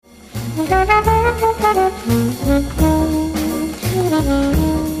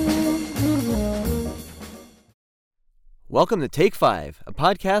Welcome to Take 5, a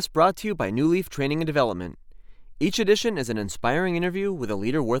podcast brought to you by New Leaf Training and Development. Each edition is an inspiring interview with a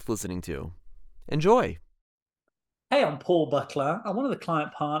leader worth listening to. Enjoy. Hey, I'm Paul Butler. I'm one of the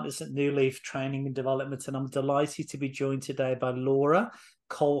client partners at New Leaf Training and Development, and I'm delighted to be joined today by Laura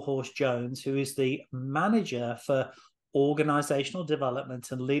Kohlhorst-Jones, who is the manager for organizational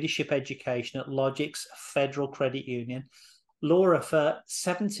development and leadership education at Logix Federal Credit Union. Laura, for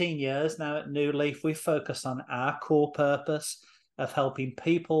 17 years now at New Leaf, we focus on our core purpose of helping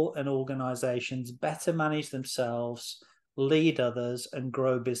people and organizations better manage themselves, lead others, and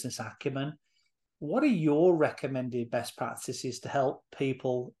grow business acumen. What are your recommended best practices to help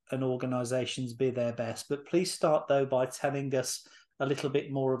people and organizations be their best? But please start, though, by telling us a little bit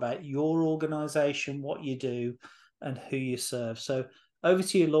more about your organization, what you do, and who you serve. So over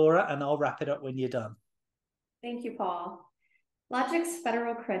to you, Laura, and I'll wrap it up when you're done. Thank you, Paul. Logix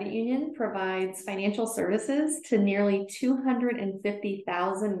Federal Credit Union provides financial services to nearly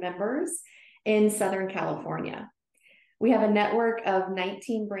 250,000 members in Southern California. We have a network of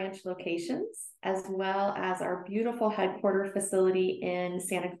 19 branch locations, as well as our beautiful headquarter facility in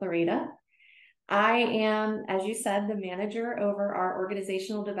Santa Clarita. I am, as you said, the manager over our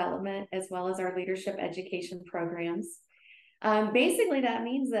organizational development as well as our leadership education programs. Basically, that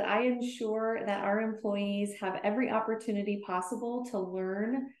means that I ensure that our employees have every opportunity possible to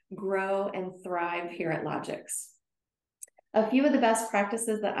learn, grow, and thrive here at Logix. A few of the best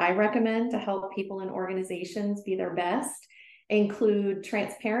practices that I recommend to help people and organizations be their best include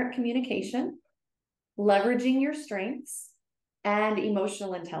transparent communication, leveraging your strengths, and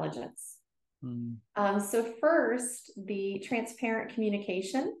emotional intelligence. So first, the transparent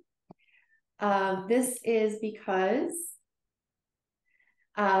communication. This is because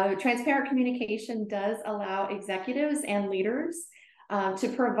transparent communication does allow executives and leaders to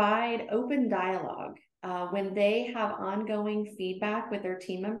provide open dialogue. When they have ongoing feedback with their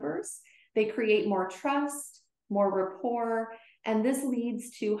team members, they create more trust, more rapport, and this leads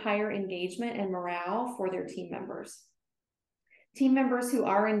to higher engagement and morale for their team members. Team members who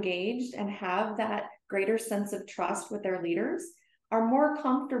are engaged and have that greater sense of trust with their leaders are more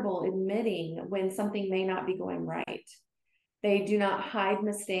comfortable admitting when something may not be going right. They do not hide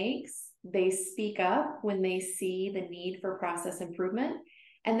mistakes. They speak up when they see the need for process improvement.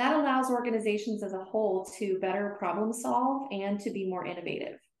 And that allows organizations as a whole to better problem solve and to be more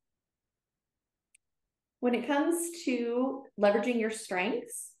innovative. When it comes to leveraging your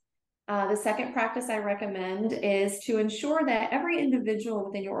strengths, the second practice I recommend is to ensure that every individual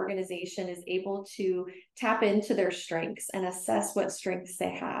within your organization is able to tap into their strengths and assess what strengths they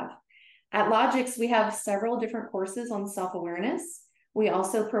have. At Logix, we have several different courses on self-awareness. We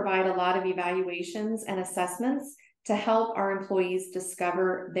also provide a lot of evaluations and assessments to help our employees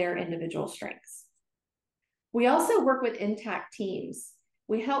discover their individual strengths. We also work with intact teams.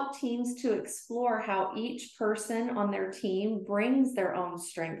 We help teams to explore how each person on their team brings their own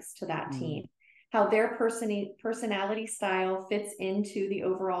strengths to that team, how their personality style fits into the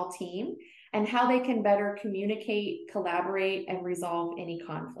overall team, and how they can better communicate, collaborate, and resolve any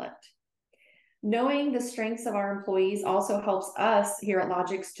conflict. Knowing the strengths of our employees also helps us here at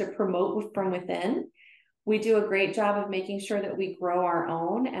Logix to promote from within. We do a great job of making sure that we grow our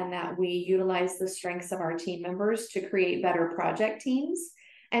own and that we utilize the strengths of our team members to create better project teams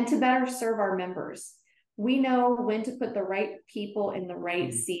and to better serve our members. We know when to put the right people in the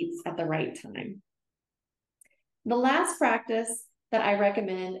right seats at the right time. The last practice that I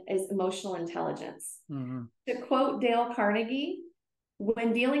recommend is emotional intelligence. To quote Dale Carnegie,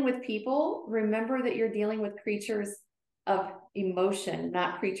 when dealing with people, remember that you're dealing with creatures of emotion,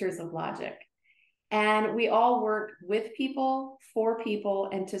 not creatures of logic. And we all work with people, for people,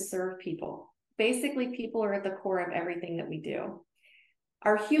 and to serve people. Basically, people are at the core of everything that we do.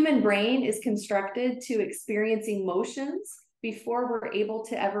 Our human brain is constructed to experience emotions before we're able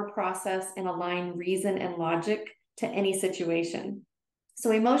to ever process and align reason and logic to any situation. So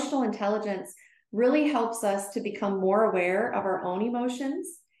emotional intelligence really helps us to become more aware of our own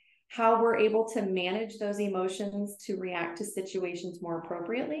emotions, how we're able to manage those emotions to react to situations more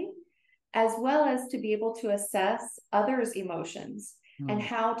appropriately, as well as to be able to assess others' emotions and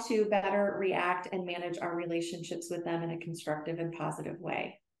how to better react and manage our relationships with them in a constructive and positive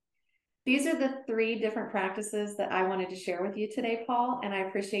way. These are the 3 different practices that I wanted to share with you today, Paul, and I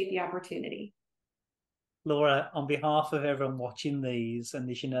appreciate the opportunity. Laura, on behalf of everyone watching these, and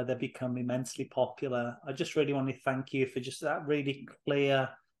as you know, they've become immensely popular, I just really want to thank you for just that really clear,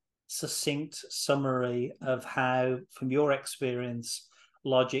 succinct summary of how, from your experience,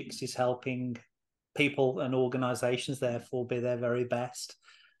 Logix is helping people and organizations therefore be their very best.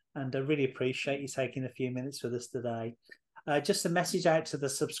 And I really appreciate you taking a few minutes with us today. Just a message out to the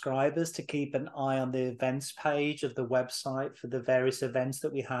subscribers to keep an eye on the events page of the website for the various events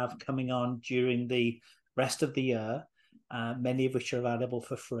that we have coming on during the rest of the year, many of which are available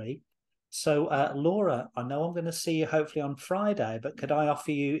for free. So, Laura, I know I'm going to see you hopefully on Friday, but could I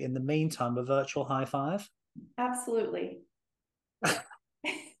offer you in the meantime a virtual high five? Absolutely.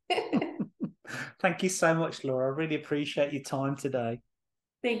 Thank you so much, Laura. I really appreciate your time today.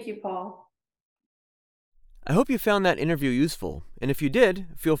 Thank you, Paul. I hope you found that interview useful, and if you did,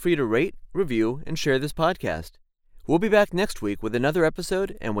 feel free to rate, review, and share this podcast. We'll be back next week with another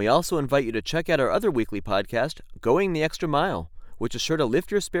episode, and we also invite you to check out our other weekly podcast, Going the Extra Mile, which is sure to lift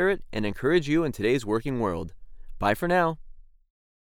your spirit and encourage you in today's working world. Bye for now.